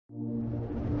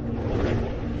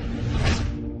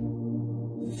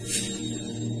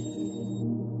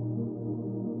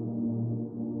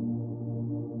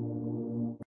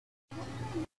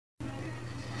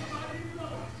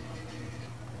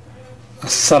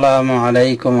আসসালামু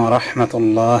আলাইকুম ওয়া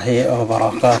রাহমাতুল্লাহি ওয়া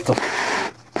বারাকাতুহু।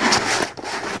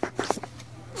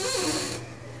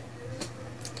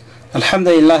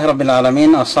 আলহামদুলিল্লাহি রাব্বিল আলামিন,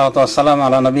 আসসালাতু ওয়াসসালামু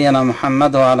আলা নাবিয়িনা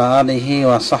মুহাম্মদ ওয়া আলা আলিহি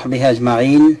ওয়া সাহবিহি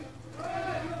আজমাইন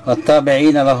ওয়া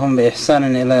তাবিঈনা লাহুম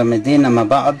বিইহসানিন ইলা ইয়াউমিদ্দিন, আম্মা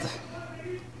বা'দ।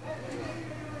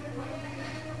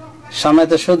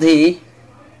 সম্মানিত সুধী,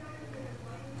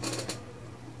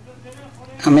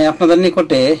 আমি আপনাদের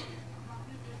নিকটে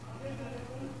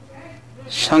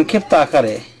সংক্ষিপ্ত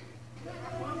আকারে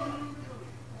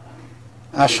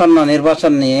আসন্ন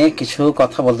নির্বাচন নিয়ে কিছু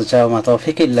কথা বলতে চাই। মা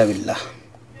তৌফিক ইল্লা বিল্লাহ।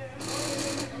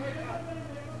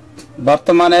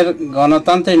 বর্তমানের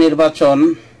গণতান্ত্রিক নির্বাচন,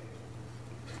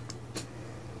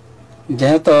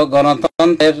 যেহেতু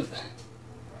গণতন্ত্রের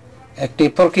একটি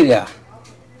প্রক্রিয়া,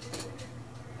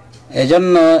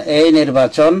 এজন্য এই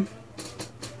নির্বাচন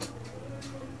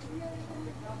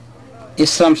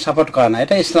ইসলাম সাপোর্ট করে না,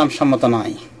 এটা ইসলাম সম্মত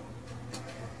নয়।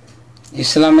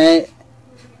 ইসলামে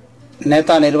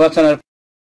নেতা নির্বাচনের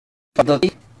পদ্ধতি,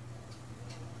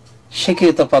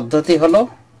 স্বীকৃত পদ্ধতি হলো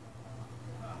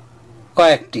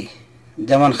কয়েকটি,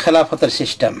 যেমন খেলাফতের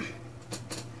সিস্টেম।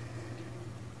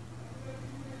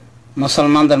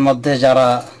 মুসলমানদের মধ্যে যারা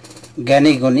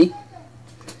জ্ঞানী গুণী,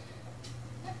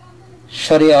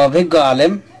 শরিয়া অভিজ্ঞ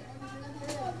আলেম,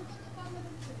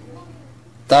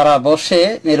 তারা বসে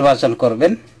নির্বাচন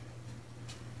করবেন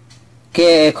কে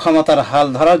ক্ষমতার হাল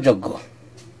ধরার যোগ্য।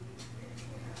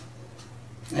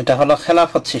 এটা হলো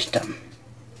খেলাফত সিস্টেম,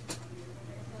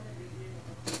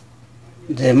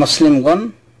 যে মুসলিমগণ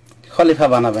খলিফা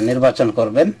বানাবেন, নির্বাচন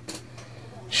করবেন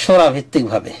শূরা ভিত্তিক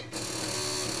ভাবে।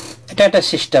 এটা একটা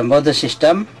সিস্টেম, বৈধ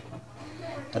সিস্টেম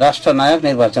রাষ্ট্রনায়ক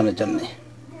নির্বাচনের জন্য।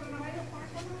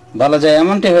 বলা যায়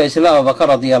এমনটি হয়েছিল আবু বকর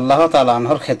রাদিয়াল্লাহু তাআলা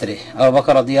আনহুর ক্ষেত্রে। আবু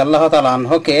বকর রাদিয়াল্লাহু তাআলা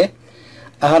আনহুকে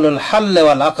আহলুল হাল্ল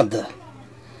ওয়াল আকদ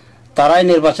তারাই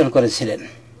নির্বাচন করেছিলেন,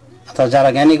 অর্থাৎ যারা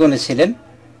জ্ঞানীগুণী ছিলেন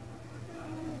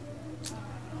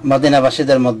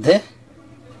মদিনাবাসীদের মধ্যে,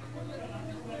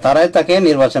 তারাই তাকে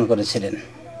নির্বাচন করেছিলেন।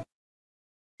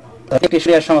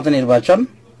 সম্মত নির্বাচন।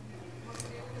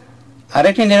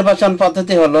 আরেকটি নির্বাচন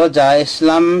পদ্ধতি হলো যা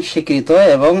ইসলাম স্বীকৃত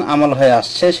এবং আমল হয়ে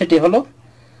আসছে, সেটি হলো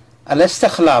আল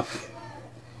ইস্তিখলাফ।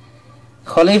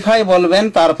 খলিফাই বলবেন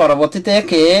তার পরবর্তীতে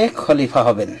কে খলিফা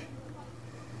হবেন,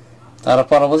 তার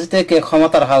পরবর্তীতে কে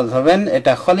ক্ষমতার হাল ধরবেন,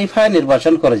 এটা খলিফায়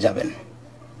নির্বাচন করে যাবেন।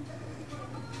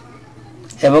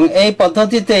 এবং এই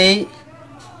পদ্ধতিতেই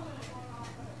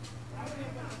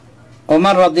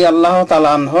ওমর রাদিয়াল্লাহু তাআলা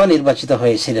আনহু নির্বাচিত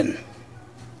হয়েছিলেন।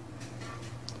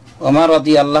 ওমর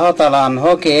রাদিয়াল্লাহু তাআলা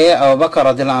আনহুকে আবু বকর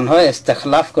রাদিয়াল্লাহু আনহু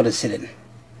ইস্তিখলাফ করেছিলেন।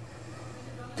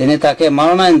 তিনি তাকে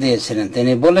মনোনয়ন দিয়েছিলেন।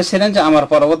 তিনি বলেছিলেন যে আমার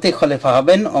পরবর্তী খলিফা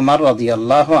হবেন ওমর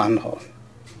রাদিয়াল্লাহু আনহু।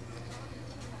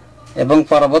 এবং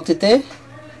পরবর্তীতে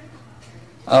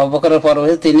আবু বকরের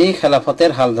পরবর্তীতে তিনি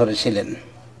খেলাফতের হাল ধরেছিলেন।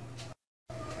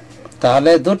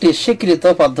 তাহলে দুটি স্বীকৃত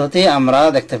পদ্ধতি আমরা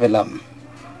দেখতে পেলাম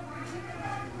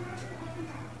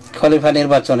খলিফা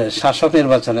নির্বাচনের, শাসক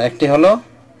নির্বাচনের। একটি হলো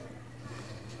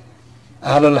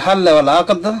আহলুল হাল্ল ওয়াল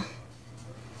আকদ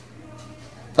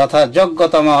তথা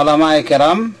যোগ্যতম উলামায়ে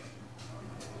কেরাম,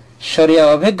 শরিয়া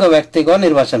অভিজ্ঞ ব্যক্তিগণ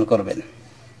নির্বাচন করবেন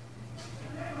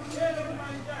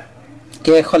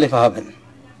কে খলিফা হবেন।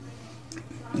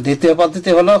 দ্বিতীয়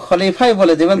পদ্ধতি হলো খলিফাই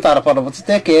বলে দিবেন তার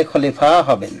পরবর্তীতে কে খলিফা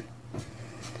হবেন,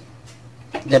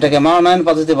 যেটাকে মনোনয়ন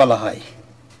পদ্ধতি বলা হয়।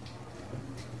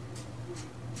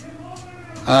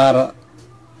 আর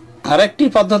আরেকটি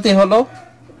পদ্ধতি হলো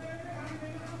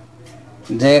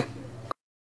যে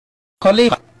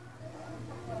খলিফা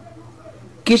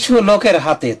কিছু লোকের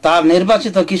হাতে, তার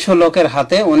নির্বাচিত কিছু লোকের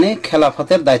হাতে উনি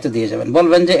খেলাফতের দায়িত্ব দিয়ে যাবেন,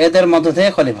 বলবেন যে এদের মধ্য থেকে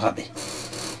খলিফা হবে।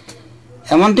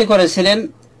 এমনটি করেছিলেন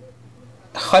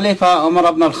খলিফা ওমর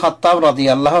ইবনুল খাত্তাব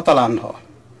রাদিয়াল্লাহু তাআলা আনহু।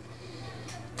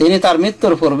 তিনি তার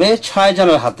মৃত্যুর পূর্বে 6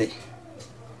 জনের হাতে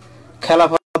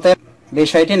খেলাফতের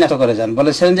বিষয়টি ন্যস্ত করে যান,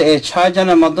 বলেছিলেন যে এই 6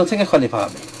 জনের মধ্য থেকে খলিফা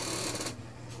হবে,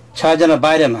 6 জনের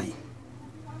বাইরে নয়।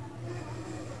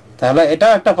 তাহলে এটা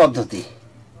একটা পদ্ধতি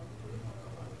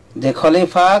যে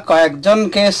খলিফা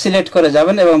কয়েকজনকে সিলেক্ট করে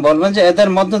যাবেন এবং বলবেন যে এদের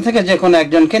মধ্য থেকে যে কোনো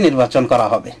একজনকে নির্বাচন করা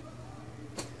হবে।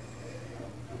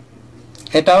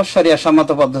 এটাও শরিয়া সম্মত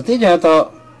পদ্ধতি, যেহেতু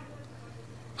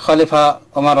খলিফা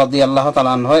ওমর রাদিয়াল্লাহু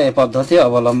তাআলা আনহু এই পদ্ধতি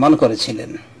অবলম্বন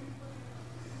করেছিলেন।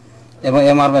 এবং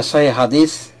এ মর্মে সহিহ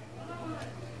হাদিস,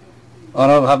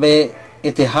 অন্যভাবে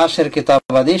ইতিহাসের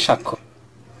কিতাবাদি সাক্ষ্য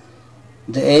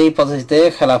যে এই পদ্ধতিতে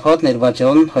খেলাফত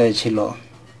নির্বাচন হয়েছিল।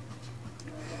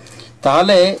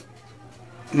 তাহলে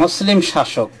মুসলিম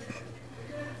শাসক,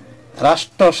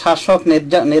 রাষ্ট্র শাসক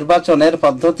নির্বাচনের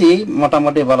পদ্ধতি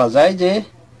মোটামুটি বলা যায় যে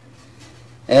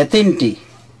তিনটি: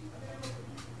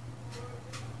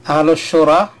 আহলুশ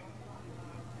শুরা,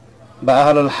 বা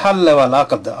আহলুল হাল ওয়াল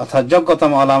আকদ অর্থাৎ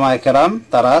যোগ্যতম উলামায়ে কেরাম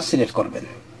তারা সিলেক্ট করবেন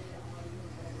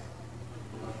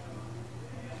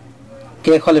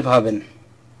কে খলিফা হবেন,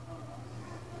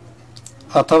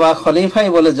 অথবা খলিফাই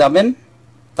বলে যাবেন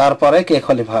তারপরে কে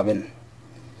খলিফা হবেন,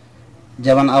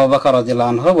 যেমন আবু বকর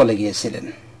রাদিয়াল্লাহু আনহু বলে গিয়েছিলেন।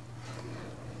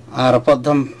 আর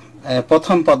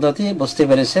প্রথম পদ্ধতি বুঝতে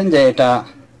পেরেছেন যে এটা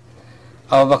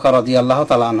আবু বকর রাদিয়াল্লাহু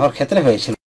তাআলা আনহুর ক্ষেত্রে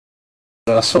হয়েছিল।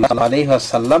 রাসূল সাল্লাল্লাহু আলাইহি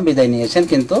ওয়াসাল্লাম বিদায় নিয়েছেন,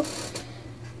 কিন্তু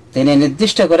তিনি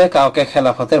নির্দিষ্ট করে কাউকে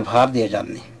খেলাফতের ভার দিয়ে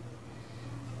যাননি,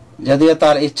 যদিও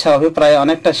তার ইচ্ছা অভিপ্রায়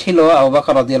অনেকটা ছিল আবু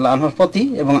বকর রাদিয়াল্লাহু আনহুর প্রতি,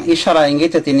 এবং ইশারা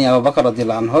ইঙ্গিতে তিনি আবু বকর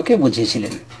রাদিয়াল্লাহু আনহুকে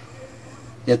বুঝিয়েছিলেন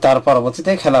যে তার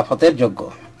পরবর্তীতে খেলাফতের যোগ্য।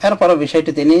 এরপরও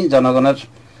বিষয়টি তিনি জনগণের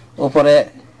উপরে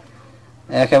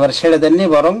একেবারে ছেড়ে দেননি,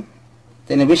 বরং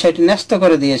তিনি বিষয়টি ন্যস্ত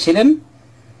করে দিয়েছিলেন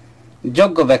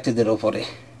যোগ্য ব্যক্তিদের উপরে।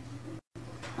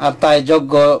 আর তাই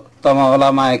যোগ্যতম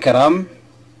উলামায়ে কেরাম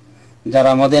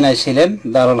যারা মদিনায় ছিলেন,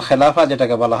 দারুল খেলাফা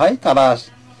যেটাকে বলা হয়, তারা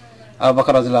আবু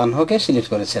বকর রাদিয়াল্লাহু আনহুকে সিলেক্ট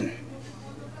করেছেন।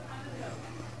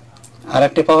 আর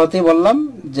একটি পদ্ধতি বললাম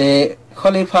যে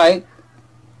খলিফায়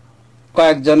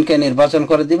কয়েকজনকে নির্বাচন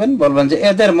করে দিবেন, বলবেন যে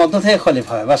এদের মধ্য থেকে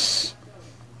খলিফা হয়, বাস।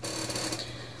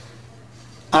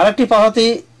 আরেকটি পদ্ধতি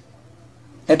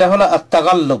এটা হলো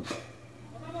আত-তাগাল্লুব।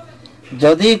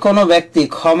 যদি কোনো ব্যক্তি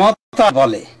ক্ষমতা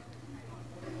বলে,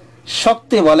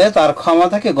 শক্তি বলে, তার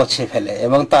ক্ষমতাকে গছিয়ে ফেলে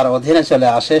এবং তার অধীনে চলে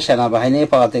আসে সেনাবাহিনী,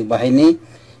 পদাতিক বাহিনী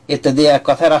ইত্যাদি, এক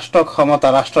কথায় রাষ্ট্র ক্ষমতা,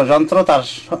 রাষ্ট্রযন্ত্র তার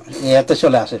এতে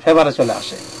চলে আসে, ফেভারে চলে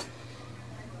আসে,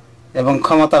 এবং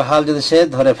ক্ষমতার হাল যদি সে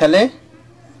ধরে ফেলে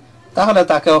তাহলে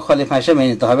তাকেও খলিফা হিসেবে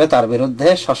মেনে নিতে হবে, তার বিরুদ্ধে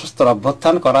সশস্ত্র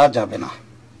অভ্যুত্থান করা যাবে না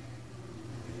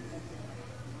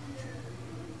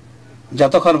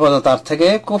যতক্ষণ পর্যন্ত তার থেকে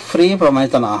কুফরি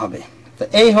প্রমাণিত না হবে। তো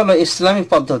এই হলো ইসলামিক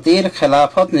পদ্ধতির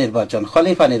খেলাফত নির্বাচন,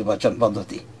 খলিফা নির্বাচন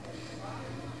পদ্ধতি।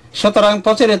 সুতরাং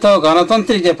প্রচলিত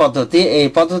গণতান্ত্রিক যে পদ্ধতি, এই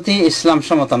পদ্ধতি ইসলাম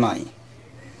সম্মত নয়,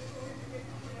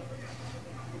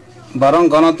 বরং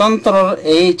গণতন্ত্র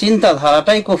এই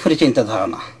চিন্তাধারাটাই কুফরি চিন্তাধারা,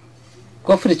 না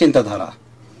কুফরি চিন্তাধারা।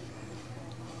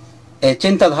 এই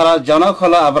চিন্তাধারার জনক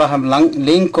হলো আব্রাহাম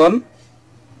লিঙ্কন,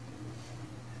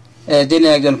 যিনি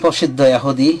একজন প্রসিদ্ধ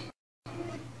ইহুদি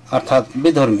অর্থাৎ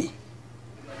বিধর্মী।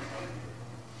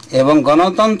 এবং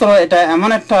গণতন্ত্র এটা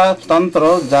এমন একটা তন্ত্র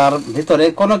যার ভিতরে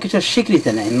কোনো কিছুর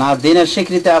স্বীকৃতি নেই, না দিনের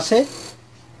স্বীকৃতি আছে,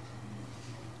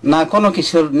 না কোনো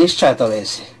কিছুর নিশ্চয়তা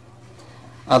রয়েছে।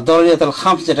 আর দরুরিয়াতুল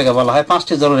খামস যেটাকে বলা হয়,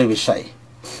 পাঁচটি জরুরি বিষয়,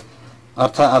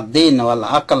 অর্থাৎ আদ-দ্বীন ওয়াল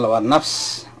আকল ওয়াল নফস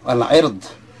ওয়াল ইরদ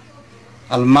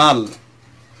আল মাল,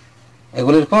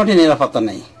 এগুলির কোনোটি নিরাপত্তা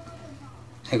নেই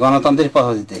এই গণতান্ত্রিক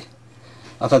পদ্ধতিতে।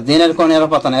 অর্থাৎ দিনের কোনো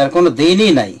নিরাপত্তা নেই, এর কোনো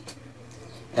দিনই নাই।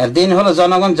 এর দিন হলো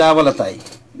জনগণ যা বলে তাই,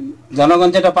 জনগণ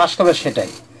যেটা পাশ করবে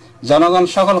সেটাই, জনগণ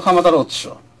সকল ক্ষমতার উৎস।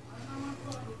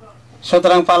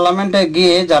 সুতরাং পার্লামেন্টে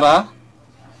গিয়ে যারা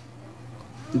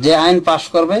যে আইন পাশ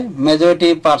করবে, মেজরিটি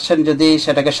পার্সেন্ট যদি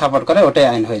সেটাকে সাপোর্ট করে, ওটাই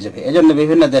আইন হয়ে যাবে। এজন্য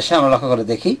বিভিন্ন দেশে আমরা লক্ষ্য করে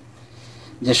দেখি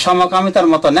যে সমকামিতার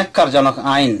মতো ন্যাক্কারজনক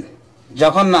আইন,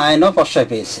 জঘন্য আইনও প্রশ্রয়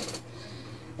পেয়েছে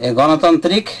এই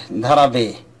গণতান্ত্রিক ধারা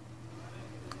বেয়ে।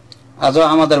 আজও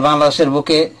আমাদের বাংলাদেশের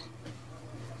বুকে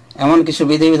এমন কিছু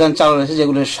বিধিবিধান চালু রয়েছে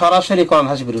যেগুলি সরাসরি কোরআন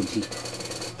হাদিস বিরোধী,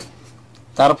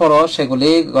 তারপরও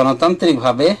সেগুলি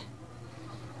গণতান্ত্রিকভাবে,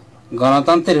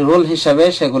 গণতান্ত্রিক রুল হিসেবে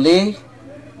সেগুলি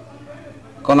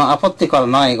কোনো আপত্তিকর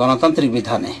নয় গণতান্ত্রিক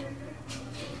বিধানে।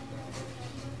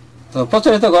 তো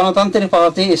প্রচলিত গণতান্ত্রিক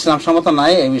পদ্ধতি ইসলাম সম্মত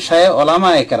নয়, এই বিষয়ে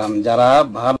উলামায়ে কেরাম, যারা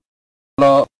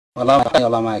ভালো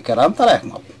উলামায়ে কেরাম, তারা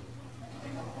একমত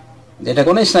যেটা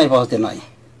কোনো ইসলামী পদ্ধতি নয়।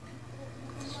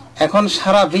 এখন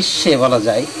সারা বিশ্বে বলা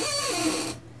যায়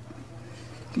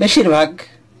বেশিরভাগ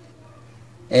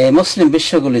মুসলিম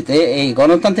বিশ্বগুলিতে এই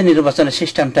গণতান্ত্রিক নির্বাচনের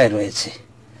সিস্টেমটাই রয়েছে।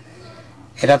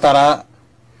 এটা তারা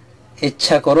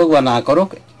ইচ্ছা করুক বা না করুক,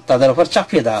 তাদের উপর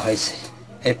চাপিয়ে দেওয়া হয়েছে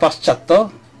এই পাশ্চাত্য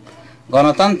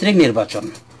গণতান্ত্রিক নির্বাচন।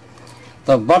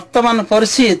 তো বর্তমান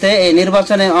পরিস্থিতিতে এই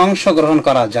নির্বাচনে অংশগ্রহণ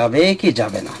করা যাবে কি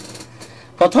যাবে না,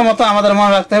 প্রথমত আমাদের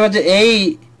মনে রাখতে হবে যে এই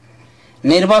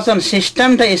নির্বাচন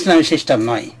সিস্টেমটা ইসলামী সিস্টেম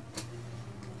নয়।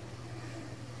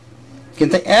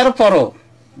 কিন্তু এরপরও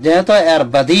যেহেতু এর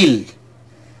বাদিল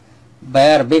বা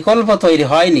এর বিকল্প তৈরি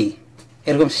হয়নি,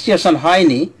 এরকম সিচুয়েশন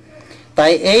হয়নি,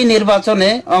 তাই এই নির্বাচনে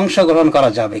অংশগ্রহণ করা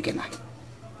যাবে কিনা,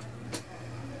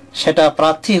 সেটা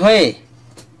প্রার্থী হয়ে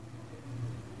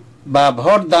বা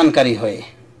ভোট দানকারী হয়ে।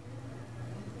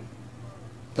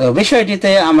 তো বিষয়টিতে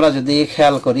আমরা যদি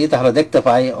খেয়াল করি তাহলে দেখতে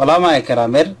পাই উলামায়ে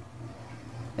কেরামের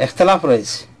ইখতিলাফ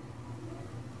রয়েছে,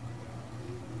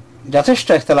 যথেষ্ট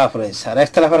ইখতিলাফ রয়েছে। আর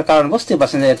ইখতিলাফের কারণ বুঝতে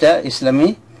পারছেন যে এটা ইসলামী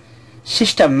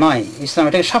সিস্টেম নয়, ইসলাম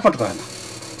এটাকে সাপোর্ট করে না।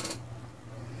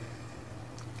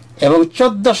 এবং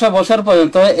 1400 বছর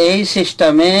পর্যন্ত এই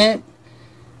সিস্টেমে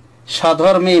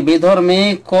স্বধর্মী বিধর্মী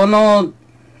কোন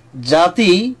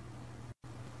জাতি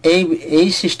এই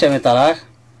সিস্টেমে তারা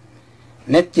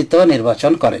নেতৃত্ব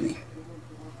নির্বাচন করেনি।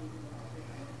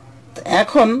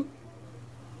 এখন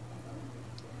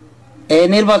এই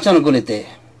নির্বাচনগুলিতে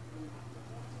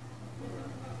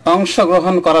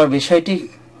অংশগ্রহণ করার বিষয়টি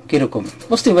কিরকম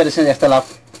বুঝতে পেরেছেন, ইখতিলাফ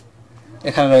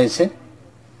এখানে রয়েছে।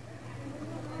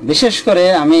 বিশেষ করে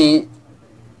আমি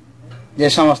যে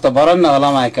সমস্ত বরেণ্য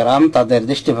উলামায়ে কেরাম তাদের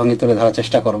দৃষ্টিভঙ্গি তুলে ধরার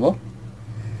চেষ্টা করব।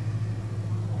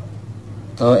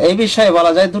 তো এই বিষয়ে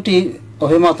বলা যায় দুটি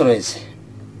অভিমত রয়েছে।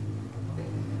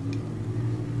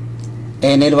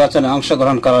 এই নির্বাচনে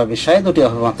অংশগ্রহণ করার বিষয়ে দুটি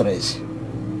অভিমত রয়েছে।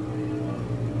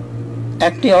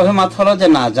 একটি অভিমত হলো যে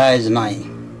না, জায়েজ নয়,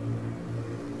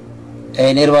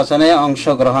 এই নির্বাচনে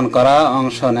অংশগ্রহণ করা,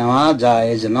 অংশ নেওয়া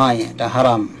জায়েজ নয়, এটা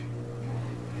হারাম।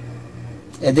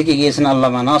 এদিকে গিয়েছেন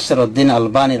আল্লামা নাসিরউদ্দিন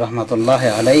আলবানী রহমাতুল্লাহ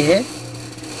আলাইহি।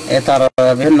 তার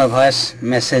বিভিন্ন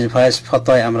ভয়েস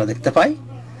ফতোয় আমরা দেখতে পাই,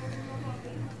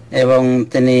 এবং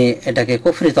তিনি এটাকে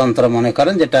কুফরিতন্ত্র মনে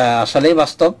করেন, যেটা আসলেই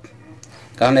বাস্তব।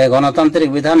 কারণ এই গণতান্ত্রিক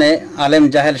বিধানে আলেম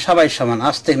জাহেল সবাই সমান,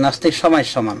 আস্তিক নাস্তিক সবাই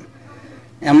সমান।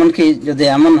 এমনকি যদি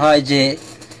এমন হয় যে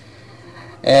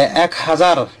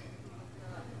 1000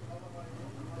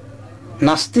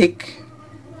 নাস্তিক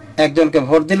একজনকে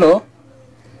ভোট দিল,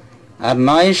 আর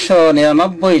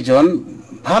 999 জন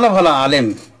ভালো ভালো আলেম,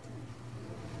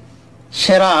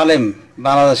 সেরা আলেম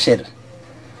বাংলাদেশের,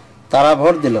 তারা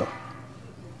ভোট দিল,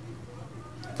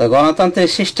 তো গণতান্ত্রিক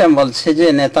সিস্টেম বলছে যে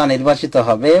নেতা নির্বাচিত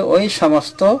হবে ওই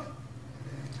সমস্ত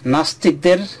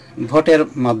নাস্তিকদের ভোটের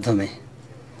মাধ্যমে,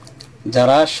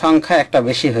 যারা সংখ্যা একটা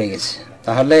বেশি হয়ে গেছে।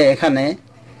 তাহলে এখানে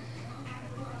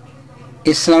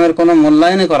ইসলামের কোনো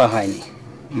মূল্যায়ন করা হয়নি,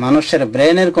 মানুষের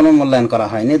ব্রেনের কোনো মূল্যায়ন করা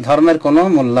হয়নি, ধর্মের কোনো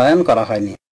মূল্যায়ন করা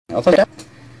হয়নি, অথচ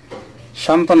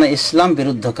সম্পূর্ণ ইসলাম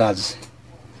বিরুদ্ধ কাজ।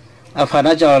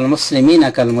 আফানাজাল মুসলিমিন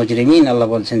আকাল মুজরিমিন, আল্লাহ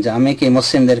বলছেন যে আমি কি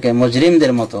মুসলিমদেরকে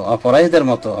মুজরিমদের মতো, অপরাধীদের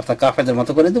মতো অর্থাৎ কাফেরদের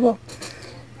মতো করে দেব?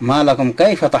 মা লাকুম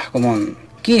কাইফা তাহকুমুন,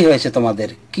 কি হয়েছে তোমাদের,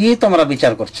 কি তোমরা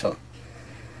বিচার করছো?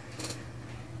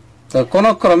 তো কোন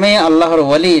ক্রমে আল্লাহর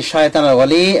ওয়ালি শয়তানের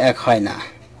ওয়ালি এক হয় না।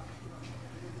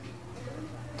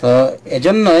 তো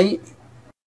এজন্যই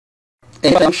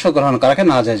অংশগ্রহণ করাকে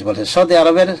নাজায়েজ বলেছে। সৌদি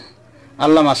আরবের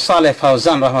আল্লামা সালেহ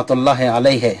ফাওজান রহমাতুল্লাহ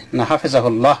আলাইহি না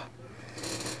হাফিজাহুল্লাহ,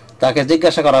 তাকে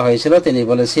জিজ্ঞাসা করা হয়েছিল, তিনি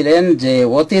বলেছিলেন যে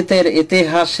অতীতের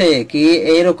ইতিহাসে কি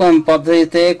এইরকম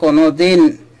পদ্ধতিতে কোনোদিন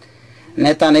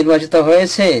নেতা নির্বাচিত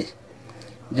হয়েছে?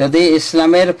 যদি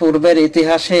ইসলামের পূর্বের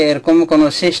ইতিহাসে এরকম কোন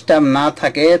সিস্টেম না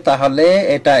থাকে তাহলে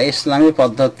এটা ইসলামী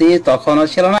পদ্ধতি তখনও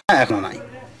ছিল না, এখনো নাই,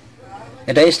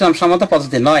 এটা ইসলাম সম্মত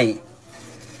পদ্ধতি নয়।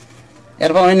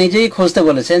 এরপর উনি নিজেই খুঁজতে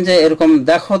বলেছেন যে এরকম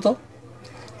দেখো তো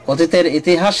অতীতের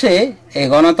ইতিহাসে এই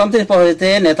গণতান্ত্রিক পদ্ধতিতে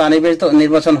নেতা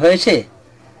নির্বাচন হয়েছে।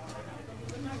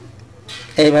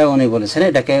 এইভাবে উনি বলেছেন,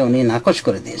 এটাকে উনি নাকচ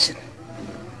করে দিয়েছেন।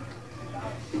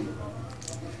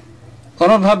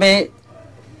 কোনোভাবে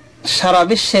সারা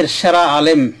বিশ্বের সেরা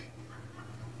আলেম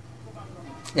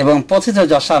এবং পথিত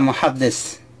যশা মুহাদ্দিস,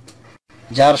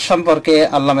 যার সম্পর্কে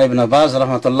আল্লামা ইবনে বাজ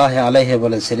রহমাতুল্লাহ আলাইহি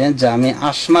বলেছিলেন যে আমি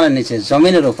আসমানের নিচে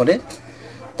জমিনের উপরে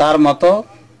তার মতো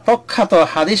প্রখ্যাত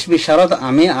হাদিস বিশারদ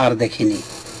আমি আর দেখিনি,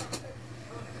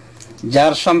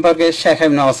 যার সম্পর্কে শেখ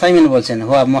ইবনে উসাইমিন বলছেন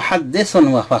হুয়া মুহাদ্দিসুন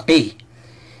ওয়া ফাকিহ,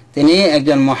 তিনি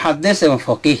একজন মুহাদ্দিস এবং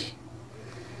ফকিহ।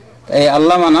 এই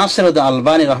আল্লামা নাসিরউদ্দিন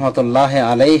আলবানী রহমাতুল্লাহ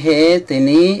আলাইহি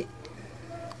তিনি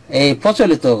এই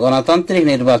প্রচলিত গণতান্ত্রিক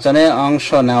নির্বাচনে অংশ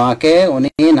নেওয়াকে উনি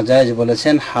নাজায়েজ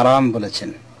বলেছেন, হারাম বলেছেন,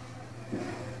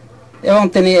 এবং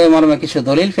তিনি এই মর্মে কিছু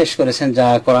দলিল পেশ করেছেন যা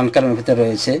কোরআন কারীমের ভিতরে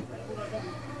রয়েছে।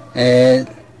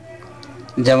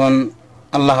 যেমন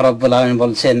আল্লাহ রাব্বুল আলামিন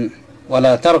বলছেন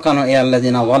ওয়ালা তারকানু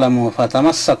ইলাল্লাযিনা যালামু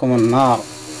ফাতামাসসাকুমুন নার,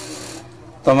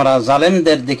 তোমরা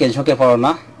জালেমদের দিকে ঝুঁকে পড়ো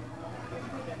না,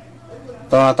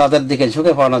 তোমরা তাদের দিকে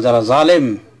ঝুঁকে পড়ো না যারা জালেম,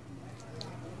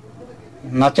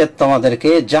 নচেত তোমাদেরকে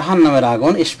জাহান্নামের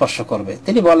আগুন স্পর্শ করবে।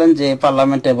 তিনি বলেন যে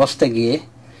পার্লামেন্টে বসতে গিয়ে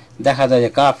দেখা যায় যে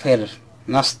কাফের,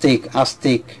 নাস্তিক,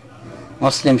 আস্তিক,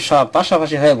 মুসলিম সব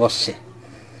পাশাপাশি হয়ে বসছে,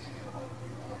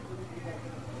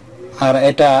 আর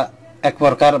এটা এক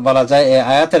প্রকার বলা যায় এই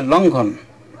আয়াতের লঙ্ঘন।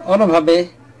 অনুভাবে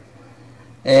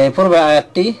পূর্বে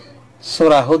আয়াতটি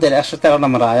সূরা হুদের 113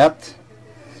 নম্বর আয়াত,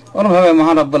 অনুভাবে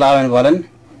মহান রব্বুল আলামিন বলেন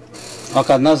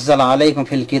ওয়াকাদ নাযালা আলাইকুম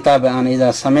ফিল কিতাবি আন ইযা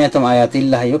সামি'তুম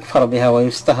আয়াতিল্লাহি ইউকফারু বিহা ওয়া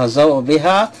ইউস্তাহজাউ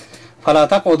বিহা ফালা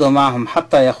তাকউদু মা'হুম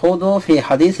হাত্তা ইয়াখুদু ফি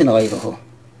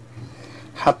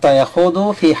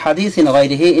হাদিসিন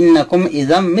গায়রিহি ইন্নাকুম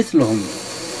ইযাম মিসলুহুম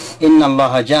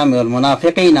ইন্নাল্লাহা জামিউল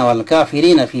মুনাফিকিনা ওয়াল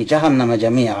কাফিরিনা ফি জাহান্নামা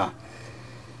জামিআ।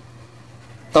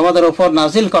 তোমাদের উপর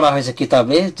নাজিল করা হয়েছে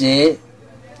কিতাবে যে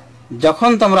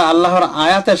যখন তোমরা আল্লাহর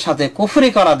আয়াতের সাথে কুফরি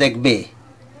করা দেখবে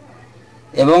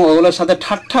এবং ওগুলোর সাথে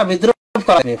ঠাট্টা বিদ্রুপ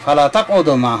করা দেখবে, ফালা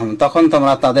তাকউদু মাহুম, তখন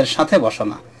তোমরা তাদের সাথে বসো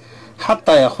না,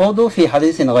 হাত্তা ইয়াখুদু ফি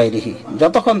হাদিসিন গায়রিহি,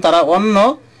 যতক্ষণ তারা অন্য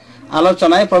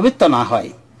আলোচনায় প্রবৃত্ত না হয়।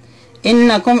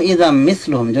 ইন্নাকুম ইযাম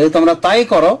মিসলুহুম, যদি তোমরা তাই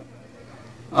করো,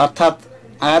 অর্থাৎ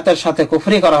আয়াতের সাথে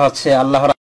কুফরি করা হচ্ছে,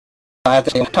 আল্লাহর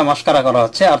আয়াতের ঠাট্টা মশকরা করা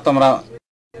হচ্ছে, আর তোমরা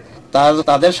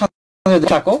তাদের সাথে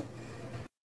থাকো,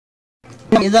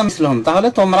 ইযাম মিসলুহুম, তাহলে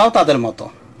তোমরাও তাদের মতো।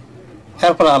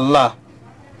 এরপর আল্লাহ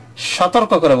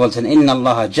সতর্ক করে বলছেন,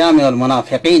 ইন্নাল্লাহা জামিউল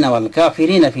মুনাফিকিনা ওয়াল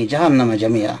কাফিরিনা ফি জাহান্নামা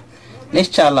জামিয়া,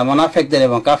 নিশ্চয় আল্লাহ মুনাফিকদের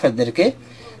এবং কাফেরদেরকে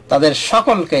তাদের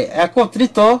সকলকে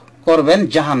একত্রিত করবেন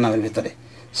জাহান্নামের ভিতরে।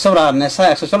 সূরা আন-নিসা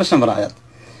 140 নম্বর আয়াত।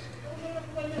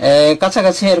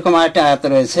 কাছাকাছি এরকম আরেকটি আয়াত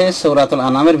রয়েছে সূরাতুল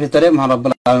আনআমের ভিতরে, মহান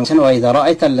রব্বুল আলামিন বলেন, ওয়া ইযা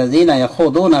রাআইতাল্লাযীনা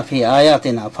ইয়াখুদুনা ফি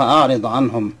আয়াতিনা ফাআরিদ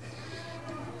আনহুম,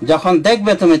 যখন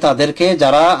দেখবে তুমি তাদেরকে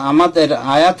যারা আমাদের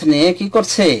আয়াত নিয়ে কি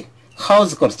করছে, খাওজ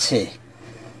করছে,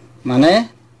 মানে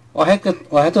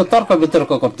হয়তো তর্ক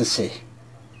বিতর্ক করতেছে,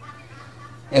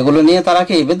 এগুলো নিয়ে তারা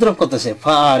কি বিদ্রুপ করতেছে,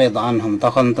 ফাআরিদ আনহুম,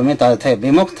 তখন তুমি তাদের থেকে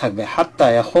বিমুখ থাকবে, হাত্তা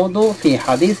ইয়াখুদু ফি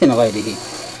হাদিসিন গায়রিহি,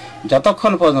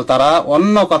 যতক্ষণ পর্যন্ত তারা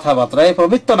অন্য কথাবার্তায়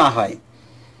প্রবৃত্ত না হয়।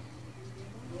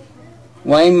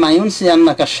 ওয়া ইম্মা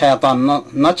ইউনসিয়ান্নাকা শায়তান,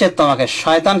 নচেত তোমাকে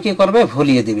শয়তান কি করবে,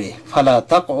 ভুলিয়ে দিবে। ফালা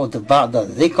তাকউদ বা'দা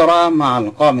যিকরা মা'আল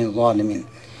কওমিল যালিমিন,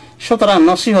 সুতরাং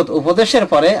নসিহত উপদেশের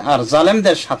পরে আর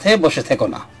জালেমদের সাথে বসে থেকো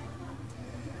না।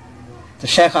 তো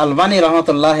শেখ আলবানী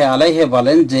রহমতুল্লাহ আলাইহি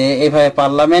বলেন যে এইভাবে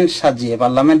পার্লামেন্ট সাজিয়ে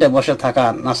পার্লামেন্টে বসে থাকা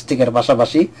নাস্তিকের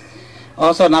পাশাপাশি,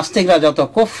 অথচ নাস্তিকরা যত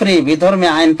কুফরি বিধর্মী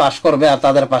আইন পাশ করবে আর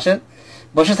তাদের পাশে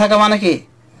বসে থাকা মানে কি,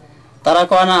 তারা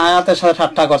কোরআন আয়াতের সাথে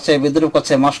ঠাট্টা করছে, বিদ্রুপ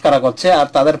করছে, মশকরা করছে, আর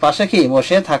তাদের পাশে কি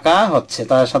বসে থাকা হচ্ছে,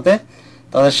 তাদের সাথে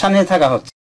তাদের সামনে থাকা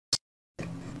হচ্ছে,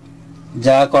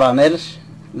 যা কোরআনের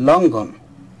লঙ্ঘন।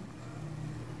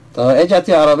 তো এই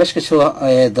জাতীয় আরো বেশ কিছু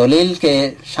দলিলকে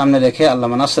সামনে রেখে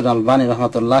আল্লামা নাসির আলবানী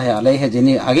রহমতুল্লাহ আলাইহি,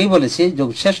 যিনি আগেই বলেছি যুগ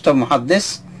শ্রেষ্ঠ মুহাদ্দিস,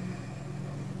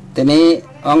 তিনি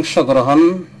অংশগ্রহণ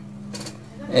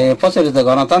প্রচলিত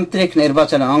গণতান্ত্রিক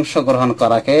নির্বাচনে অংশগ্রহণ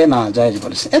করাকে না জায়েজ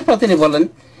বলেছেন। এরপর তিনি বলেন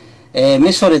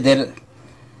মিশরীদের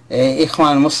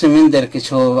ইখওয়ান মুসলিমিনদের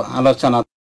কিছু আলোচনা,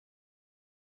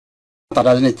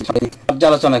 রাজনীতি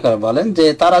পর্যালোচনা করে বলেন যে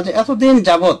তারা যে এতদিন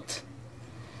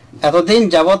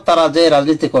যাবত তারা যে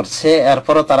রাজনীতি করছে,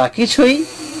 এরপরও তারা কিছুই,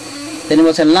 তিনি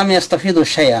বলছেন লাম ইয়াস্তাফিদু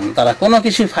শাইআন, তারা কোনো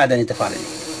কিছুই ফায়দা নিতে পারেনি,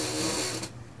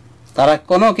 তারা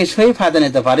কোনো কিছুই ফায়দা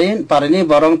নিতে পারেনি,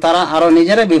 বরং তারা আরো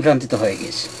নিজেরাই বিভ্রান্তিত হয়ে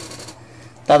গেছে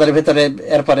তাদের ভিতরে।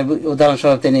 এরপরে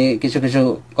উদাহরণস্বরূপ তিনি কিছু কিছু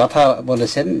কথা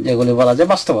বলেছেন যেগুলি বলা যায়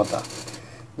বাস্তবতা,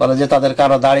 বলা যে তাদের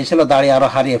কারো দাড়ি ছিল, দাড়ি আরো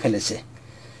হারিয়ে ফেলেছে,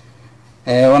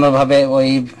 অন্যভাবে ওই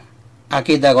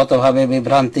আকীদাগত ভাবে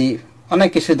বিভ্রান্তি, অনেক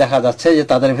কিছু দেখা যাচ্ছে যে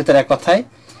তাদের ভিতরে এক কথায়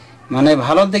মানে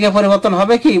ভালোর দিকে পরিবর্তন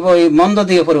হবে কি ওই মন্দ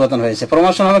দিকে পরিবর্তন হয়েছে,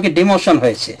 প্রমোশন হবে কি ডিমোশন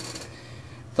হয়েছে।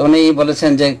 তো উনি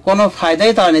বলেছেন যে কোনো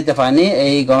ফায়দাই তারা নিতে পারেনি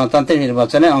এই গণতান্ত্রিক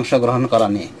নির্বাচনে অংশগ্রহণ করা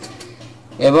নিয়ে,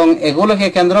 এবং এগুলোকে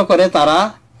কেন্দ্র করে তারা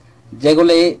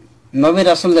যেগুলি নবী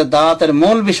রাসূলদের দাওয়াতের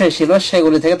মূল বিষয় ছিল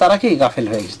সেগুলি থেকে তারা কি গাফিল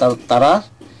হয়ে গেছে, তারা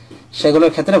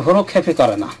সেগুলোর ক্ষেত্রে ভ্রুক্ষেপই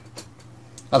করে না,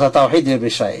 অর্থাৎ তাওহীদের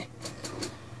বিষয়ে।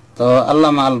 তো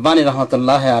আল্লামা আলবানী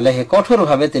রহমতুল্লাহ আলাইহি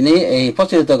কঠোরভাবে তিনি এই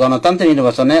প্রচলিত গণতান্ত্রিক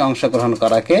নির্বাচনে অংশগ্রহণ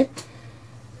করাকে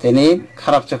তিনি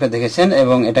খারাপ চোখে দেখেছেন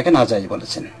এবং এটাকে নাজায়েজ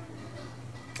বলেছেন।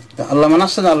 তো আল্লামা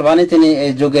নাসির আলবানী তিনি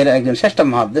এই যুগের একজন শ্রেষ্ঠ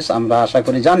মুহাদ্দিস, আমরা আশা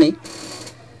করি জানি।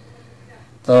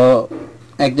 তো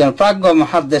একজন প্রাজ্ঞ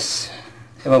মুহাদ্দিস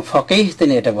এবং ফকিহ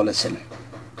তিনি এটা বলেছেন।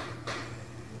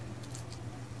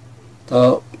 তো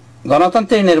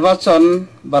গণতান্ত্রিক নির্বাচন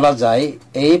বলা যায়,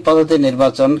 এই পদ্ধতির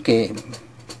নির্বাচনকে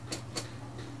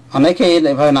অনেকেই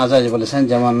এভাবে নাজায়েজ বলেছেন,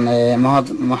 যেমন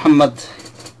মোহাম্মদ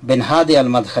বিন হাদি আল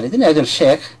মাদখালি, তিনি একজন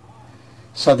শেখ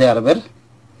সৌদি আরবের,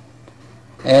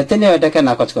 তিনি এটাকে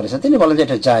নাকচ করেছেন। তিনি বলেন যে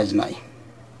এটা জায়েজ নয়,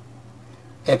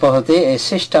 এই পদ্ধতি, এই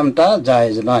সিস্টেমটা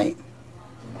জায়েজ নয়।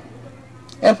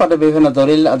 এরপরে বিভিন্ন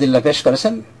দলিল আদিল্লা পেশ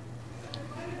করেছেন।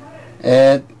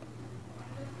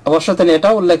 অবশ্য তিনি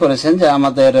এটাও উল্লেখ করেছেন যে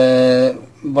আমাদের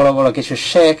বড় বড় কিছু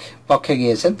শেখ পক্ষে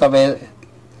গিয়েছেন, তবে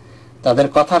তাদের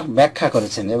কথার ব্যাখ্যা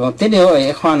করেছেন, এবং তিনিও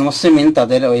ইখওয়ান মুসলিমিন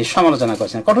তাদের ওই সমালোচনা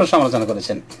করেছেন, কঠোর সমালোচনা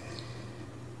করেছেন।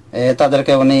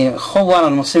 তাদেরকে উনি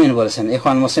খোয়ানুল মুসলিমিন বলেছেন,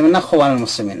 ইখওয়ান মুসলিমিন না খোয়ানুল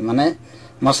মুসলিমিন, মানে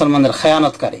মুসলমানদের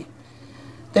খেয়ানতকারী।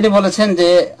 তিনি বলেছেন যে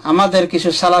আমাদের কিছু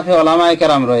সালাফি ওলামায়ে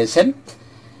কেরাম রয়েছেন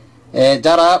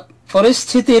যারা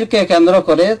পরিস্থিতিকে কেন্দ্র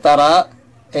করে তারা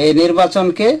এই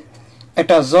নির্বাচনকে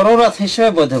একটা জরুরত হিসেবে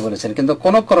বৈধ বলেছেন, কিন্তু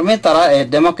কোন ক্রমে তারা এই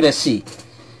ডেমোক্রেসি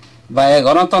বা এই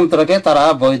গণতন্ত্রকে তারা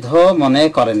বৈধ মনে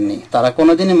করেননি। তারা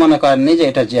কোনোদিনই মনে করেননি যে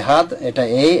এটা জিহাদ, এটা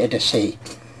এই, এটা সেই।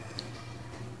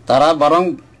 তারা বরং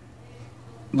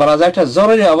বলা যায় একটা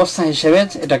জরুরি অবস্থা হিসেবে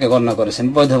এটাকে গণ্য করেছেন,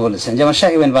 বৈধ বলেছেন। যেমন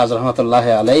শেখ বিন বাজ রহমতুল্লাহ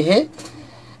আলাইহি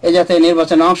এই জাতীয়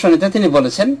নির্বাচনে অংশ নিতে তিনি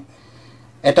বলেছেন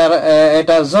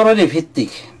এটা জরুরি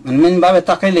ভিত্তিক, মিনভাবে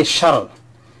তাকলিল শার,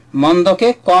 মন্দকে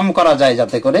কম করা যায়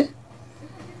যাতে করে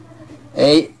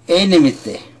এই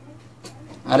নিমিত্তে।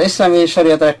 আর ইসলামী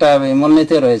শরীয়তের একটা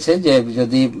মূলনীতি রয়েছে যে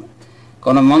যদি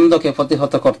কোন মন্দকে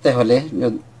প্রতিহত করতে হলে,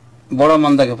 বড়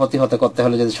মন্দকে প্রতিহত করতে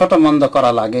হলে যদি ছোট মন্দ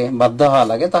করা লাগে, বাধ্য হওয়া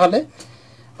লাগে, তাহলে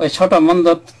ওই ছোট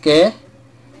মন্দকে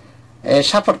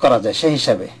সাপোর্ট করা যায় সেই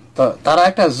হিসাবে। তো তারা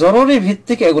একটা জরুরি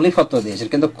ভিত্তিক এগুলি ফতোয়া দিয়েছেন,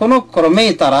 কিন্তু কোন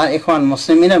ক্রমেই তারা ইখওয়ান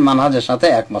মুসলিমিনের মানহাজের সাথে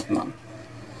একমত নন।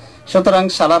 সুতরাং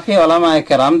সালাফি উলামায়ে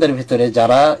কেরামদের ভিতরে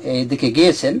যারা এই দিকে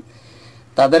গিয়েছেন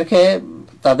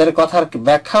তাদের কথার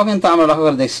ব্যাখ্যাও কিন্তু আমরা লক্ষ্য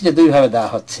করে দেখছি যে দুইভাবে দেওয়া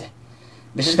হচ্ছে।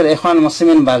 বিশেষ করে ইখওয়ান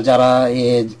মুসলিমিন বা যারা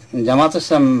জামাত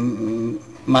ইসলাম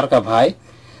মার্কা ভাই,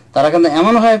 তারা কিন্তু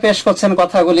এমন ভাবে পেশ করছেন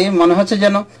কথাগুলি, মনে হচ্ছে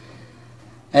যেন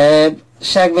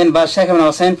শেখ বিন বাজ, শেখ ইবনে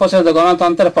হুসাইন প্রচলিত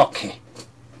গণতন্ত্রের পক্ষে।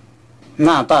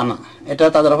 না, তা না, এটা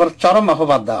তাদের উপর চরম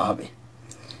অপবাদ দেওয়া হবে।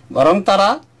 বরং তারা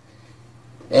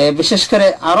বিশেষ করে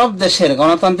আরব দেশের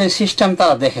গণতান্ত্রিক সিস্টেম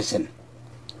তারা দেখেছেন।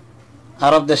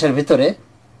 আরব দেশের ভিতরে,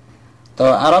 তো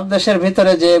আরব দেশের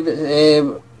ভিতরে যে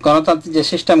গণতান্ত্রিক যে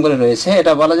সিস্টেমগুলি রয়েছে,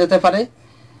 এটা বলা যেতে পারে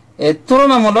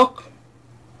তুলনামূলক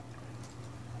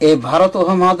এই ভারত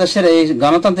উপমহাদেশের এই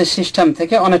গণতান্ত্রিক সিস্টেম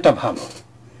থেকে অনেকটা ভালো।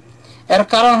 এর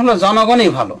কারণ হলো জনগণই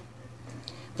ভালো।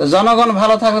 তো জনগণ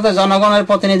ভালো থাকলে তো জনগণের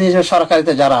প্রতিনিধি হিসেবে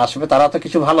সরকারিতে যারা আসবে তারা তো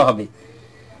কিছু ভালো হবে।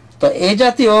 তো এই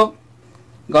জাতীয়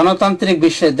গণতান্ত্রিক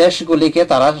বিশ্বের দেশগুলিকে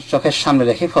তারা চোখের সামনে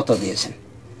রেখে ফতোয়া দিয়েছেন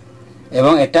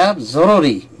এবং এটা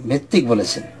জরুরি ভিত্তিক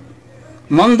বলেছেন,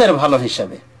 মন্দের ভালো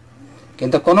হিসাবে।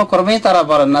 কিন্তু কোনো ক্রমেই তারা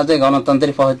বলেন না যে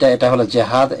গণতান্ত্রিক পথটা এটা হলো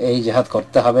জেহাদ, এই জেহাদ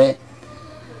করতে হবে।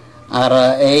 আর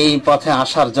এই পথে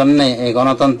আসার জন্য, এই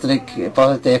গণতান্ত্রিক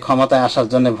পথে ক্ষমতায় আসার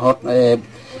জন্য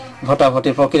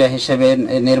ভোটাভুটি প্রক্রিয়া হিসেবে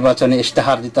নির্বাচনে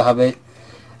ইশতেহার দিতে হবে,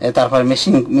 তারপরে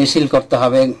মিছিল করতে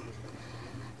হবে,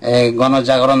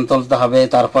 গণজাগরণ তুলতে হবে,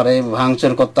 তারপরে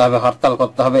ভাঙচুর করতে হবে, হরতাল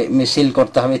করতে হবে, মিছিল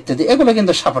করতে হবে ইত্যাদি। এগুলো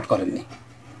কিন্তু সাপোর্ট করেননি।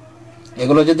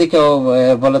 এগুলো যদি কেউ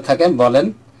বলে থাকেন, বলেন,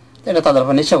 এটা তাদের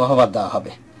উপর নিশ্চয় অপবাদ দেওয়া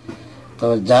হবে। তো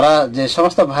যারা, যে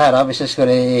সমস্ত ভাইয়েরা বিশেষ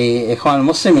করে এই ইখওয়ান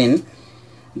মুসলিমিন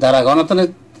যারা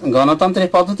গণতান্ত্রিক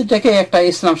পদ্ধতিটাকে একটা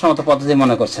ইসলাম সম্মত পদ্ধতি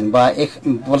মনে করছেন বা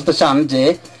বলতে চান যে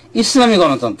ইসলামী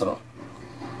গণতন্ত্র,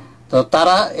 তো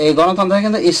তারা এই গণতন্ত্র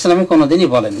কিন্তু ইসলামী কোনোদিনই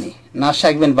বলেননি। না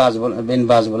শেখ বিন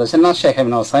বাজ বলেছেন, না শেখ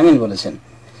ইবনে হুসাইন বলেছেন।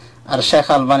 আর শেখ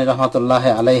আলবানী রহমতুল্লাহ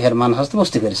আলাইহির মানহাজ তো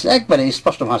বুঝতে পেরেছেন, একবারে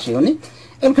স্পষ্ট ভাষায় উনি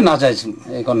এমনকি নাজায়েজ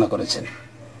গণ্য করেছেন।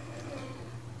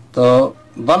 তো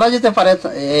বলা যেতে পারে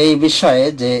এই বিষয়ে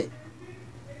যে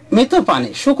মৃত পানি,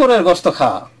 শুকরের গোশত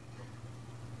খাওয়া,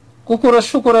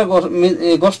 শুকরের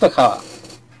গোশত খাওয়া,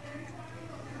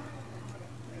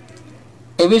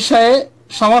 এ বিষয়ে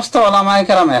সমস্ত উলামায়ে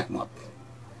কেরাম একমত।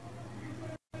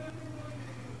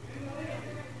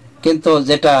 কিন্তু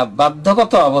যেটা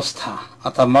বাধ্যগত অবস্থা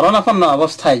অর্থাৎ মরণাপন্ন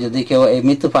অবস্থায় যদি কেউ এই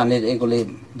মৃত পানির এগুলি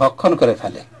ভক্ষণ করে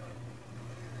ফেলে,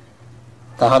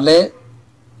 তাহলে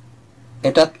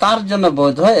এটা তার জন্য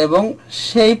বৈধ এবং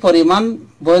সেই পরিমাণ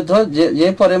বৈধ যে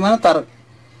পরিমাণে তার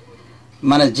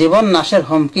মানে জীবন নাশের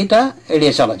হুমকিটা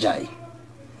এড়িয়ে চলা যায়।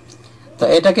 তো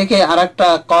এটাকে কি আর একটা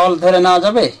কল ধরে নেওয়া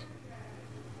যাবে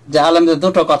যে আলেমদের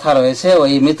দুটো কথা রয়েছে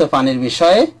ওই মৃত পানির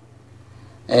বিষয়ে,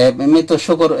 মৃত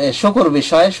শুকুর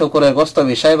বিষয়ে, শুকুরের গোশত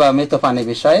বিষয় বা মৃত পানি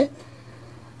বিষয়ে,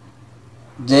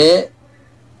 যে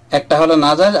একটা হলো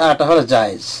নাজায়েজ আর একটা হলো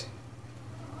জায়েজ।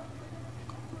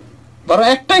 বরং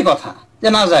একটাই কথা যে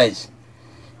নাজায়েজ,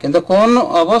 কিন্তু কোন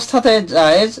অবস্থাতে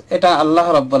জায়েজ এটা আল্লাহ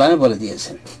রাব্বুল আলামিন বলে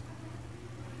দিয়েছেন।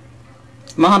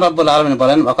 মহান রাব্বুল আলামিন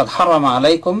বলেন, ওয়াকাদ হারামা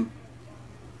আলাইকুম,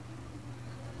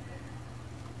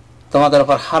 তোমাদের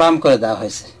উপর হারাম করে দেওয়া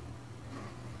হয়েছে।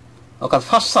 ওয়াকাদ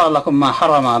ফাসসালা লাকুম মা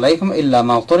হারামা আলাইকুম ইল্লা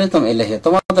মা উতরিতুম ইলাইহি,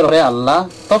 তোমাদের উপরে আল্লাহ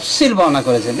তাফসীল বর্ণনা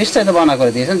করেছেন, বিস্তারিত বর্ণনা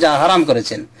করে দিয়েছেন যা হারাম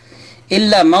করেছেন।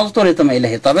 ইল্লা মা উতরিতুম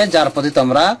ইলাইহি, তবে যার প্রতি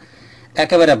তোমরা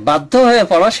একেবারে বাধ্য হয়ে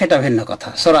পড়ো সেটা ভিন্ন কথা।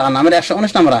 সূরা আন-নামের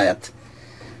 119 নম্বর আয়াত।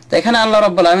 তো এখানে আল্লাহ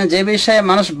রাব্বুল আলামিন যে বিষয়ে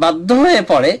মানুষ বাধ্য হয়ে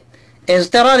পড়ে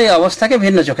ইজতিরারি অবস্থাকে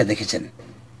ভিন্ন চোখে দেখেছেন।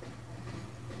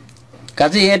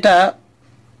 কাজেই এটা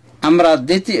আমরা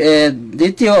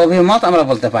দ্বিতীয় অভিমত আমরা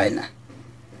বলতে পারি না,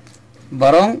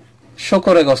 বরং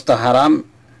শুকরের গোশত হারাম,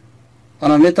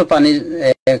 মৃত পানি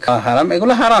খাওয়া হারাম,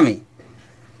 এগুলো হারামই।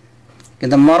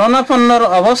 কিন্তু মরণাপন্নর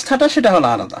অবস্থাটা সেটা হলো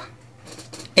আলাদা।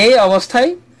 এই অবস্থায়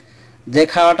যে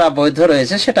খাওয়াটা বৈধ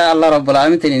রয়েছে সেটা আল্লাহ রাব্বুল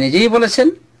আলামিন তিনি নিজেই বলেছেন।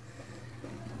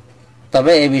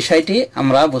 তবে এই বিষয়টি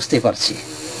আমরা বুঝতে পারছি।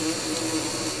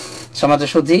 সমাজে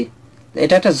শুধু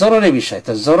এটা একটা জরুরি বিষয়।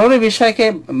 তো জরুরি বিষয়কে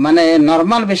মানে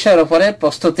নরমাল বিষয়ের উপরে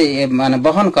প্রস্তুতি মানে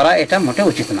বহন করা এটা মোটে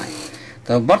উচিত নয়।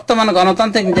 তো বর্তমান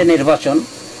গণতান্ত্রিক যে নির্বাচন,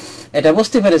 এটা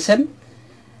বুঝতে পেরেছেন,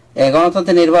 এই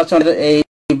গণতান্ত্রিক নির্বাচনের এই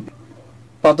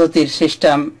পদ্ধতির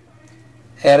সিস্টেম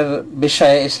এর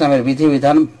বিষয়ে ইসলামের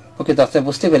বিধিবিধান প্রকৃত অর্থে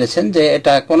বুঝতে পেরেছেন যে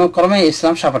এটা কোনো ক্রমে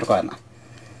ইসলাম সাপোর্ট করে না,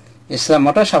 ইসলাম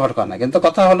মোটেও সাপোর্ট করে না। কিন্তু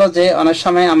কথা হলো যে অনেক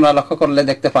সময় আমরা লক্ষ্য করলে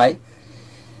দেখতে পাই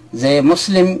যে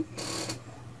মুসলিম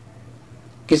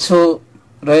কিছু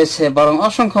রয়েছে, বরং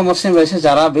অসংখ্য মুসলিম রয়েছে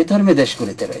যারা বিধর্মী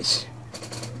দেশগুলিতে রয়েছে,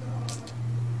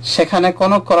 সেখানে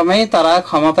কোনো ক্রমেই তারা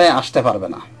ক্ষমতায় আসতে পারবে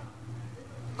না,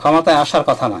 ক্ষমতায় আসার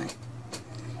কথা নয়,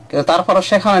 কিন্তু তারপরও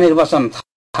সেখানে নির্বাচন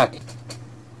থাকে।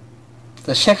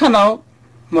 তো সেখানেও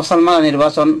মুসলমান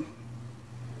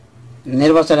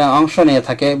নির্বাচনে অংশ নিয়ে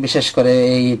থাকে, বিশেষ করে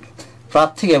এই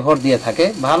প্রার্থীকে ভোট দিয়ে থাকে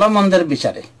ভালো মন্দের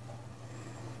বিচারে।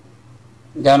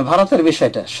 যেমন ভারতের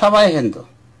বিষয়টা, সবাই হিন্দু,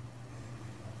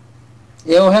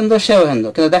 এও হিন্দু সেও হিন্দু,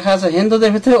 কিন্তু দেখা যাচ্ছে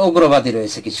হিন্দুদের ভিতরে উগ্রবাদী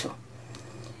রয়েছে কিছু,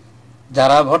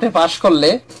 যারা ভোটে পাশ করলে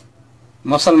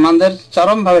মুসলমানদের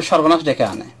চরমভাবে সর্বনাশ ডেকে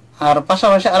আনে। আর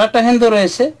পাশাপাশি আরেকটা হিন্দু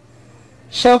রয়েছে,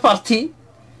 সেও প্রার্থী,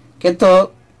 কিন্তু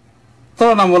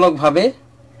তুলনামূলকভাবে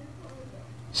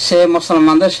সে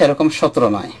মুসলমানদের সেরকম শত্রু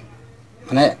নয়,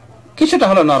 মানে কিছুটা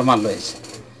হলো নর্মাল রয়েছে।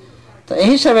 তো এই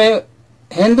হিসাবে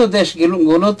হিন্দু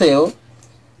দেশগুলোতেও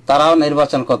তারাও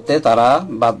নির্বাচন করতে তারা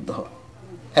বাধ্য,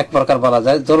 এক প্রকার বলা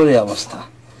যায় জরুরি অবস্থা।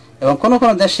 এবং কোন কোন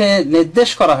দেশে নির্দেশ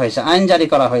করা হয়েছে, আইন জারি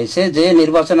করা হয়েছে যে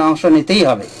নির্বাচনে অংশ নিতেই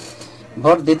হবে,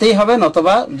 ভোট দিতেই হবে,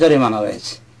 নতুবা জরিমানা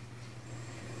রয়েছে।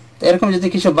 এরকম যদি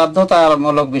কিছু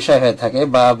বাধ্যতামূলক বিষয় হয়ে থাকে,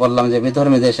 বা বললাম যে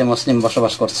বিধর্মী দেশে মুসলিম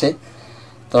বসবাস করছে,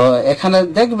 তো এখানে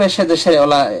দেখবে সে দেশের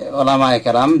ওলামায়ে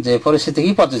কেরাম যে পরিস্থিতি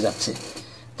কি পর্যায়ে যাচ্ছে,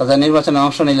 তাদের নির্বাচনে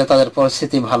অংশ নিলে তাদের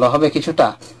পরিস্থিতি ভালো হবে কিছুটা,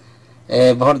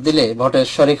 ভোট দিলে, ভোটের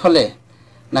শরিক হলে,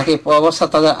 নাকি অবস্থা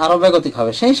তাদের আরো বেগতিক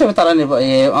হবে, সেই হিসেবে তারা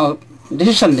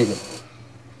ডিসিশন দিবে।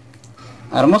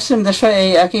 আর মুসলিম দেশে এই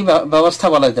একই ব্যবস্থা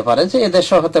বলা যেতে পারে যে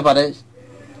এদেশও হতে পারে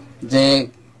যে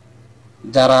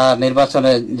যারা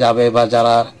নির্বাচনে যাবে বা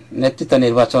যারা নেতৃত্ব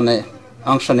নির্বাচনে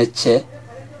অংশ নিচ্ছে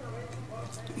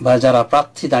বা যারা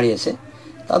প্রার্থী দাঁড়িয়েছে,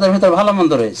 তাদের ভিতরে ভালো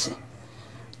মন্দ রয়েছে।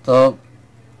 তো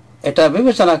এটা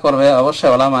বিবেচনা করবে অবশ্যই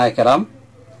ওলামায়ে কেরাম।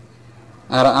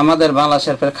 আর আমাদের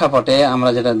বাংলাদেশের প্রেক্ষাপটে আমরা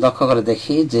যেটা লক্ষ্য করে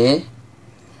দেখি যে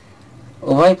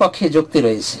উভয় পক্ষে যুক্তি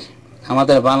রয়েছে।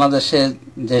 আমাদের বাংলাদেশে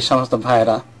যে সমস্ত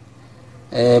ভাইরা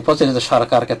প্রচলিত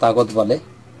সরকারকে তাগুত বলে,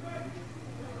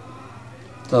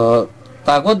 তো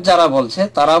তাগুত যারা বলছে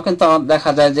তারাও কিন্তু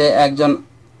দেখা যায় যে একজন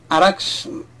আরেক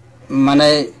মানে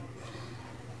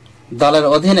দলের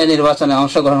অধীনে নির্বাচনে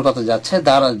অংশগ্রহণ করতে যাচ্ছে,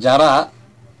 যারা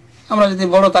আমরা যদি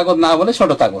বড় তাগুত না বলে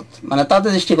ছোট তাগুত, মানে তাদের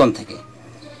দৃষ্টিকোণ থেকে।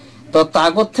 তো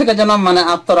তাগুত থেকে যেন মানে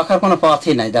আত্মরক্ষার কোনো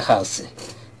পথই নাই দেখা যাচ্ছে,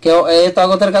 কেউ এই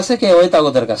তাগুতের কাছে, কেউ ওই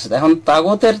তাগুতের কাছে। এখন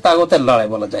তাগুতের লড়াই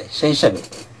বলা যায় সেই হিসাবে।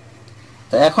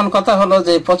 তো এখন কথা হলো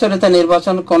যে প্রচলিত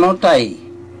নির্বাচন কোনোটাই,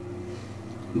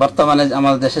 বর্তমানে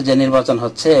আমাদের দেশে যে নির্বাচন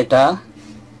হচ্ছে, এটা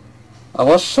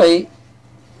অবশ্যই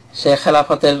সে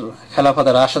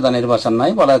খেলাফতের রাশেদা নির্বাচন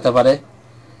নয়, বলা যেতে পারে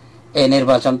এই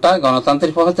নির্বাচনটা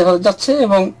গণতান্ত্রিক পদ্ধতি হতে যাচ্ছে।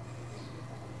 এবং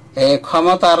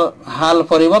ক্ষমতার হাল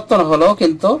পরিবর্তন হলেও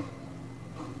কিন্তু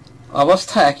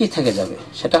অবস্থা একই থেকে যাবে,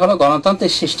 সেটা হলো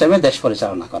গণতান্ত্রিক সিস্টেমে দেশ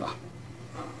পরিচালনা করা।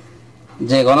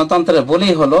 যে গণতন্ত্রের বলি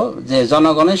হলো যে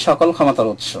জনগণের সকল ক্ষমতার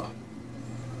উৎস,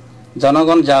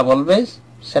 জনগণ যা বলবে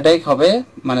সেটাই হবে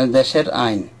মানে দেশের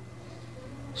আইন,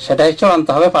 সেটাই চূড়ান্ত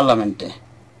হবে পার্লামেন্টে।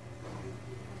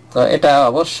 তো এটা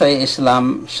অবশ্যই ইসলাম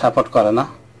সাপোর্ট করে না,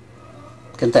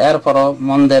 কিন্তু এরপরও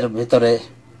মন্দের ভিতরে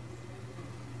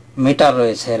মিটার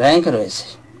রয়েছে, র্যাঙ্ক রয়েছে।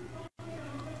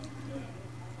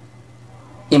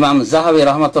 ইমাম জাহাবি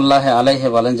রহমতুল্লাহ আলাইহি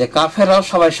বলেন যে কাফেররাও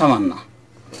সবাই সমান না।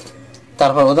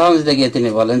 তারপর উদাহরণ দিতে গিয়ে তিনি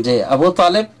বলেন যে আবু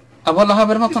তালেব আবু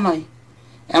লাহাবের মতো নয়।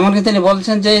 এমনকি তিনি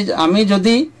বলছেন যে আমি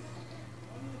যদি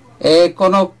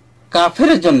কোন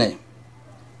কাফের জন্য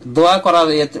দোয়া করার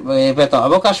পেতাম,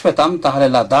 অবকাশ পেতাম, তাহলে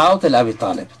আবু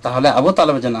তালেব, তাহলে আবু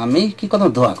তালেবের জন্য আমি কি করতাম,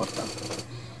 দোয়া করতাম।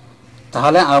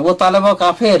 তাহলে আবু তালেবও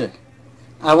কাফের,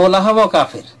 আবু লাহাবও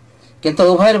কাফের, কিন্তু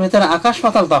উভয়ের ভিতরে আকাশ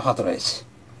পাতাল তফাৎ রয়েছে।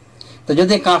 তো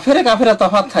যদি কাফেরে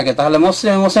তফাৎ থাকে, তাহলে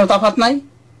মুসলিমে তফাৎ নাই।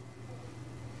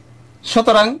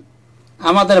 সুতরাং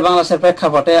আমাদের বাংলাদেশের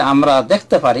প্রেক্ষাপটে আমরা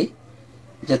দেখতে পারি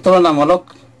যে তুলনামূলক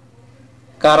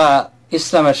কারা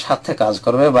ইসলামের সাথে কাজ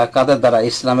করবে বা কাদের দ্বারা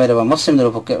ইসলামের এবং মুসলিমদের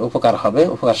উপকার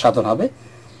সাধন হবে,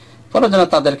 প্রয়োজনে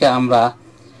তাদেরকে আমরা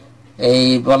এই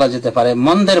বলা যেতে পারে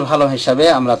মন্দের ভালো হিসাবে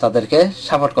আমরা তাদেরকে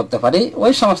সাপোর্ট করতে পারি,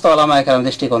 ওই সমস্ত ওলামায়ে কেরাম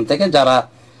দৃষ্টিকোণ থেকে যারা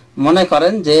মনে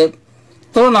করেন যে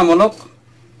তুলনামূলক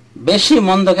বেশি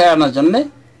মন্দকে এড়ানোর জন্য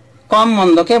কম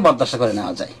মন্দকে বরদাস্ত করে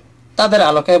নেওয়া যায়, তাদের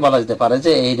আলোকে বলা যেতে পারে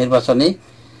যে এই নির্বাচনী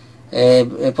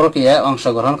প্রক্রিয়ায়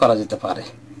অংশগ্রহণ করা যেতে পারে।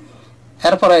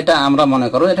 এরপরে এটা আমরা মনে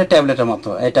করব এটা ট্যাবলেটের মতো,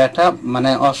 এটা একটা মানে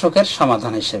অসুখের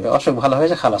সমাধান হিসেবে, অসুখ ভালো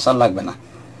হয়েছে খালাস আর লাগবে না।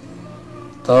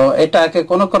 তো এটাকে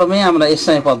কোনো ক্রমেই আমরা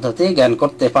ইসলামী পদ্ধতি জ্ঞান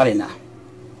করতে পারি না,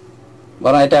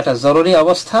 বরং এটা একটা জরুরি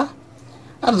অবস্থা।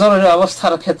 আর জরুরি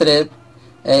অবস্থার ক্ষেত্রে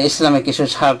ইসলামে কিছু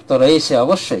ছাড় তো রয়েছে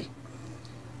অবশ্যই।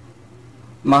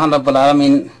 মহান রব্বুল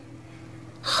আলামিন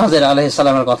খাজির আলাইহিস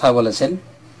সালামের কথা বলেছেন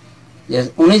যে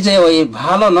উনি যে ওই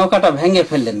ভালো নৌকাটা ভেঙে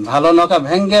ফেললেন, ভালো নৌকা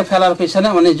ভেঙে ফেলার পিছনে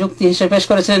উনি যুক্তি হিসেবে পেশ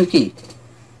করেছিলেন কি?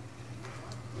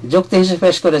 যুক্তি হিসেবে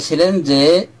পেশ করেছিলেন যে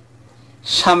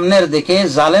সামনের দিকে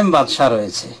জালেম বাদশা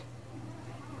রয়েছে,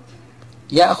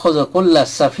 ইয়াখুযু কুল্লা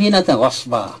সাফিনাতিন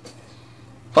গসবা,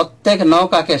 প্রত্যেক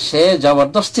নৌকাকে সে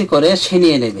জবরদস্তি করে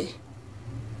ছিনিয়ে নেবে।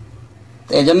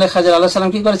 এই জন্য খাজির আলাইহিস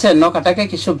সালাম কি করেছেন? নৌকাটাকে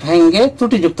কিছু ভেঙে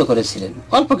ত্রুটিযুক্ত করেছিলেন,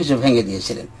 অল্প কিছু ভেঙে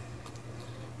দিয়েছিলেন।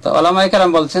 তো ওলামায়ে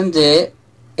কেরাম বলছেন যে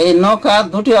এই নৌকা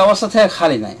দুটি অবস্থা থেকে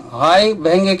খালি নাই, হয়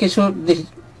ভেঙে কিছু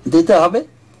দিতে হবে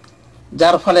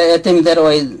যার ফলে এতিমদের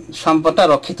ওই সম্পদটা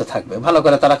রক্ষিত থাকবে, ভালো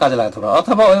করে তারা কাজে লাগাতে পারবে,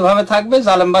 অথবা ওইভাবে থাকবে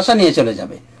জালেম বাদশা নিয়ে চলে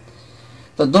যাবে।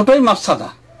 তো দুটোই মাফসাদা,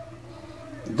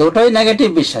 দুটোই নেগেটিভ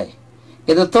বিষয়।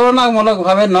 কিন্তু তুলনামূলক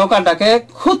ভাবে নৌকাটাকে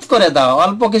খুদ করে দেওয়া,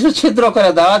 অল্প কিছু ছিদ্র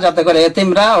করে দেওয়া যাতে করে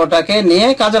এতিমরা ওটাকে নিয়ে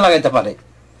কাজে লাগাইতে পারে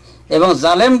এবং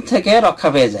জালেম থেকে রক্ষা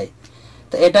পেয়ে যায়।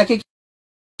 তো এটাকে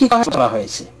কি করা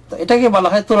হয়েছে? তো এটাকে বলা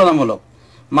হয় তুলনামূলক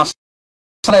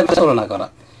তুলনা করা।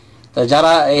 তো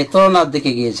যারা এই তুলনার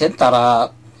দিকে গিয়েছেন তারা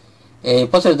এই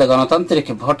প্রচলিত গণতান্ত্রিক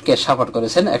ভোটকে সাপোর্ট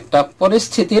করেছেন একটা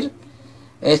পরিস্থিতির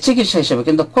চিকিৎসা হিসেবে,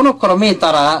 কিন্তু কোন ক্রমেই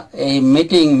তারা এই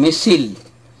মিটিং মিছিল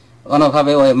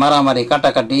কোনোভাবে ওই মারামারি,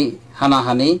 কাটাকাটি,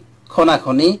 হানাহানি,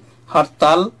 খুনাখুনি,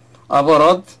 হরতাল,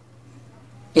 অবরোধ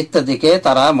ইত্যাদিকে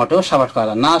তারা মোটেও সাপোর্ট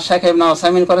করে না। শেখ ইবনে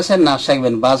উসাইমিন করেছেন, না শেখ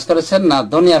বিন বাজ করেছেন, না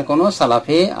দুনিয়ার কোনো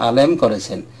সালাফি আলেম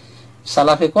করেছেন।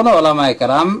 সালাফি কোন ওলামায়ে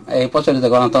কেরাম এই প্রচলিত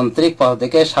গণতান্ত্রিক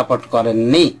পদ্ধতিকে সাপোর্ট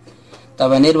করেননি।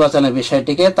 তবে নির্বাচনের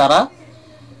বিষয়টিকে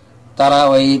তারা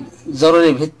ওই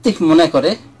জরুরি ভিত্তিক মনে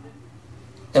করে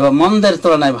এবং মন্দের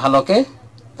তুলনায় ভালোকে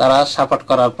তারা সাপোর্ট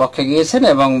করার পক্ষে গিয়েছেন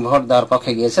এবং ভোট দেওয়ার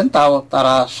পক্ষে গিয়েছেন। তাও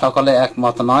তারা সকলে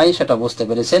একমত নয়, সেটা বুঝতে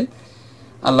পেরেছেন।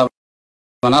 আল্লাহ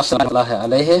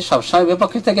আলাইহি সবসময়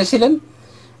বিপক্ষে থেকেছিলেন।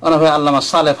 অনভাবে আল্লামা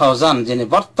সালেহ ফাওজান, যিনি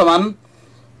বর্তমান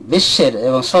বিশ্বের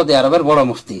এবং সৌদি আরবের বড়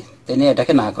মুফতি, তিনি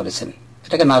এটাকে না করেছেন,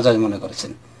 এটাকে নাজায়েজ মনে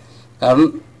করেছেন, কারণ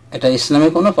এটা ইসলামী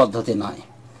কোনো পদ্ধতি নয়।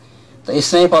 তো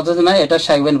ইসলামী পদ্ধতি নয় এটা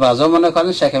শেখ বিন বাজও মনে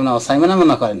করেন, শেখ ইবনে উসাইমিনও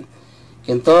মনে করেন।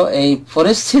 কিন্তু এই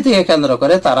পরিস্থিতিকে কেন্দ্র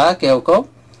করে তারা কেউ কেউ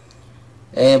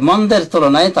মন্দের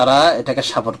তুলনায় তারা এটাকে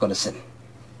সাপোর্ট করেছেন।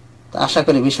 আশা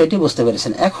করি বিষয়টি বুঝতে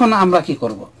পেরেছেন। এখন আমরা কি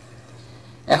করব?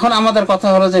 এখন আমাদের কথা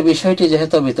হলো যে বিষয়টি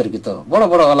যেহেতু বিতর্কিত, বড়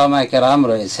বড় ওলামায়ে কেরাম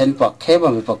রয়েছেন পক্ষে এবং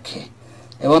বিপক্ষে,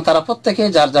 এবং তারা প্রত্যেকে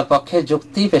যার যার পক্ষে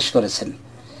যুক্তি পেশ করেছেন।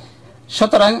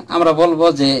 সুতরাং আমরা বলবো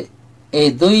যে এই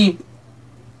দুই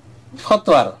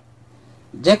ফতোয়ার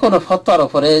যে কোনো ফতোয়ার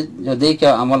উপরে যদি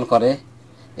কেউ আমল করে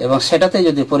এবং সেটাতে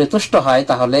যদি পরিতুষ্ট হয়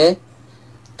তাহলে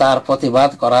তার প্রতিবাদ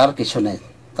করার কিছু নেই,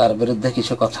 তার বিরুদ্ধে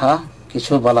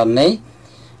কিছু বলার নেই।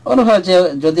 অনুভব যে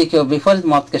যদি কেউ বিপরীত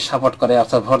মতকে সাপোর্ট করে,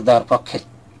 অর্থাৎ ভোট দেওয়ার পক্ষে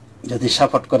যদি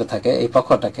সাপোর্ট করে থাকে, এই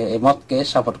পক্ষটাকে, এই মতকে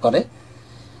সাপোর্ট করে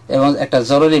এবং একটা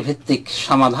জরুরি ভিত্তিক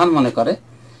সমাধান মনে করে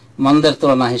মন্দের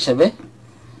তুলনা হিসেবে,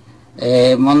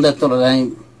 মন্দের তুলনায়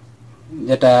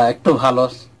যেটা একটু ভালো,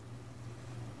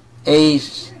 এই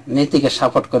নীতিকে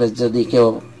সাপোর্ট করে যদি কেউ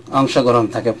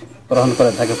গ্রহণ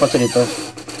করে থাকে প্রচলিত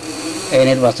এই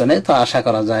নির্বাচনে, তো আশা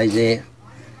করা যায় যে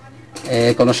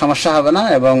কোনো সমস্যা হবে না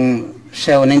এবং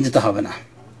সেও নিন্দিত হবে না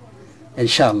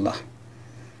ইনশাআল্লাহ।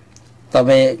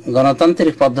 তবে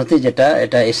গণতান্ত্রিক পদ্ধতি যেটা,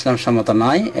 এটা ইসলাম সম্মত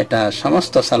নয়, এটা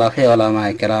সমস্ত সালাফি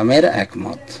ওলামায়ে কেরামের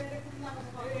একমত,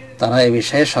 তারা এই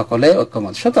বিষয়ে সকলে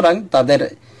ঐক্যমত। সুতরাং তাদের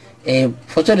এই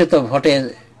প্রচলিত ভোটে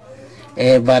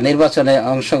বা নির্বাচনে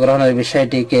অংশগ্রহণের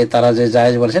বিষয়টিকে তারা যে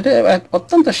জায়েজ বলেছে, এটা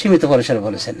অত্যন্ত সীমিত পরিসরে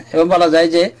বলেছেন এবং বলা যায়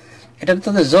যে এটা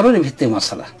তাদের জরুরি ভিত্তিক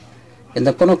মশলা, কিন্তু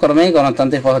কোনো ক্রমেই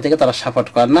গণতান্ত্রিক পদ্ধতিকে তারা সাপোর্ট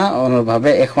করে না। অনুরূপভাবে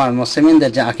ইখওয়ানুল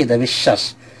মুসলিমিনদের যে আকীদা, বিশ্বাস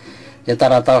যে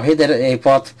তারা তাওহীদের এই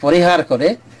পথ পরিহার করে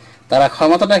তারা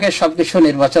ক্ষমতাটাকে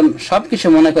সবকিছু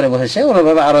মনে করে বসেছে,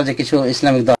 অনুরূপভাবে আরো যে কিছু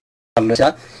ইসলামিক দল রয়েছে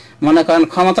মনে করেন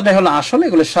ক্ষমতাটাই হলো আসল,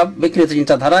 এগুলো সব বিকৃত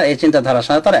চিন্তাধারা, এই চিন্তাধারার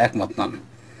সাথে তারা একমত নন,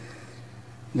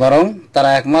 বরং তারা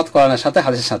একমত কোরআনের সাথে,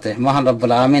 হাদিসের সাথে। মহান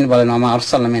রব্বুল আমিন বলেন, ওমা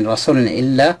আরসালনা মিন রাসূলিন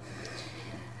ইল্লা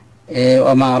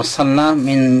ওমা আরসালনা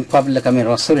মিন ক্বাবলিকা মিন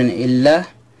রাসূলিন ইল্লা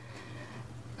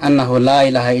আন্নাহু লা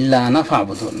ইলাহা ইল্লা আনা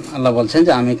ফা'বুদুন। আল্লাহ বলছেন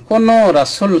যে আমি কোন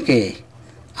রাসূলকে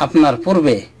আপনার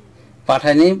পূর্বে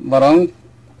পাঠাইনি, বরং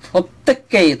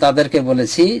প্রত্যেককেই তাদেরকে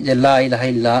বলেছি যে লা ইলাহা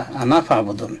ইল্লা আনা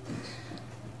ফা'বুদুন,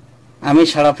 আমি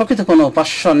ছাড়া প্রকৃত কোনো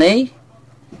উপাস্য নেই,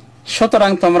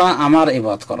 সুতরাং তোমরা আমার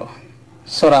ইবাদত করো।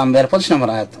 সূরা আম্বিয়ার 25 নম্বর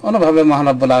আয়াত। অন্যভাবে মহান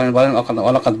রব্বুল আলামিন বলেন,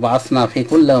 ওয়ালাকাদ বাআসনা ফি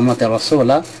কুল্লি উম্মাতিন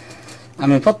রাসূলা,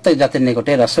 আমি প্রত্যেক জাতির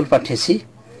নিকটে রাসূল পাঠিয়েছি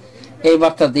এই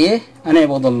বার্তা দিয়ে, আন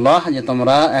ইবুদুল্লাহ, যে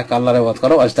তোমরা এক আল্লাহর ইবাদত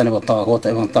করো, ওয়াজতানিবুত তাগুত,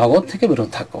 এবং তাগুত থেকে বিরত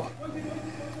থাকো।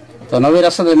 তো নবী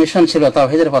রাসূলের মিশন ছিল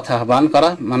তাওহীদের পথে আহ্বান করা,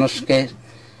 মানুষকে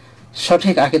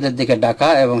সঠিক আকীদার দিকে ডাকা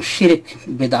এবং শিরক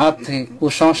বিদআত থেকে,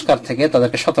 কুসংস্কার থেকে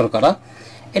তাদেরকে সতর্ক করা।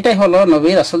 এটাই হলো নবী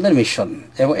রাসূলদের মিশন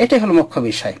এবং এটাই হলো মুখ্য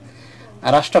বিষয়।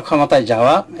 আর রাষ্ট্র ক্ষমতায়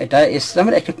যাওয়া এটা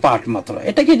ইসলামের একটি পার্ট মাত্র।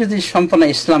 এটাকে যদি সম্পূর্ণ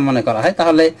ইসলাম মনে করা হয়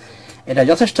তাহলে এটা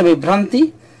যথেষ্ট বিভ্রান্তি,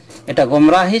 এটা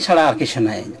গোমরাহি ছাড়া আর কিছু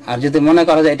নাই। আর যদি মনে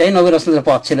করা যায় এটাই নবী রাসূলের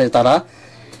পথ ছিল, তারা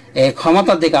এই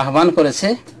ক্ষমতার দিকে আহ্বান করেছে,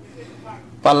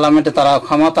 পার্লামেন্টে তারা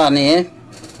ক্ষমতা নিয়ে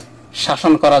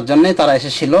শাসন করার জন্যই তারা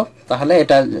এসেছিল, তাহলে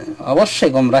এটা অবশ্যই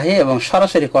গোমরাহি এবং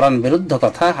সরাসরি কোরআন বিরুদ্ধ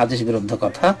কথা, হাদিস বিরুদ্ধ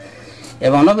কথা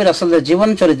এবং নবী রাসূলের জীবন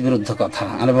চরিত বিরুদ্ধ কথা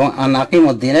এবং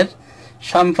আকিমুদ্দিনের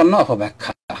সম্পূর্ণ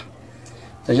অপব্যাখ্যা।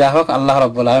 তো যা হোক, আল্লাহ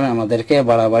রাব্বুল আলামিন আমাদেরকে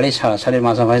বাড়াবাড়ি ছাড়াছাড়ির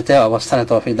মাঝামাঝিতে অবস্থানে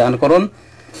তৌফিক দান করুন।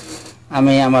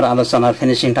 আমি আমার আলোচনার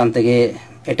ফিনিশিং টান থেকে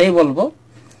এটাই বলবো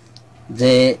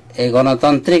যে এই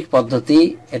গণতান্ত্রিক পদ্ধতি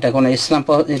এটা কোনো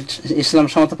ইসলাম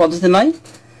সম্মত পদ্ধতি নয়।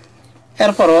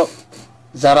 এরপরও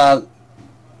যারা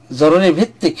জরুরি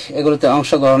ভিত্তিক এগুলোতে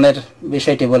অংশগ্রহণের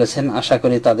বিষয়টি বলেছেন, আশা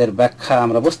করি তাদের ব্যাখ্যা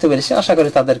আমরা বুঝতে পেরেছি। আশা করি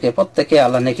তাদেরকে প্রত্যেকে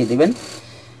আল্লাহ নেকি দিবেন,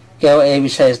 কেউ এই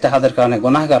বিষয়ে ইজতিহাদের কারণে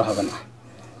গুনাহগার হবে না।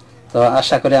 তো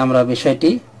আশা করি আমরা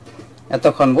বিষয়টি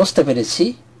এতক্ষণ বুঝতে পেরেছি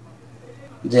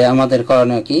যে আমাদের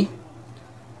করণীয় কি।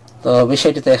 তো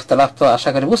বিষয়টিতে ইখতিলাফ তো আশা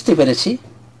করি বুঝতে পেরেছি,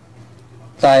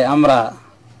 তাই আমরা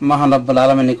মহান রব্বুল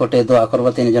আলামিনের নিকটে দোয়া করব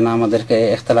তিনি যেন আমাদেরকে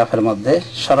ইখতিলাফের মধ্যে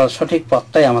সরল সঠিক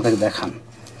পথটাই আমাদের দেখান।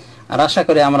 আর আশা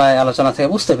করি আমরা এই আলোচনা থেকে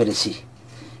বুঝতে পেরেছি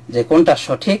যে কোনটা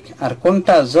সঠিক আর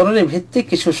কোনটা জরুরি ভিত্তিক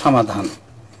কিছু সমাধান।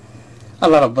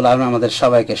 আল্লাহ রাব্বুল আলামিন আমাদের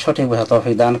সবাইকে সঠিকভাবে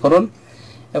তৌফিক দান করুন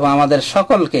এবং আমাদের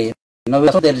সকলকে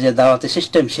নবীদের যে দাওয়াতি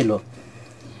সিস্টেম ছিল,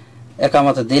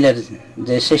 একামত দ্বীনের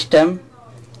যে সিস্টেম,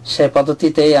 সে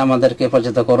পদ্ধতিতেই আমাদেরকে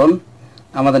পরিচিত করুন।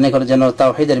 আমাদের নিকট যেন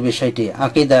তাওহীদের বিষয়টি,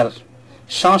 আকীদার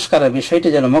সংস্কারের বিষয়টি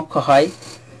যেন মুখ্য হয়,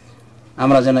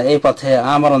 আমরা যেন এই পথে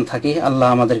আমরণ থাকি। আল্লাহ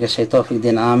আমাদেরকে সেই তৌফিক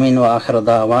দিন। আমিন। ওয়া আখিরু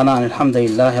দাওয়ানা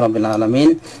আলহামদুলিল্লাহি রাব্বিল আলামিন।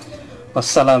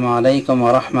 আসসালামু আলাইকুম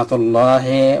ওয়া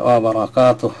রাহমাতুল্লাহি ওয়া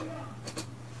বারাকাতুহু।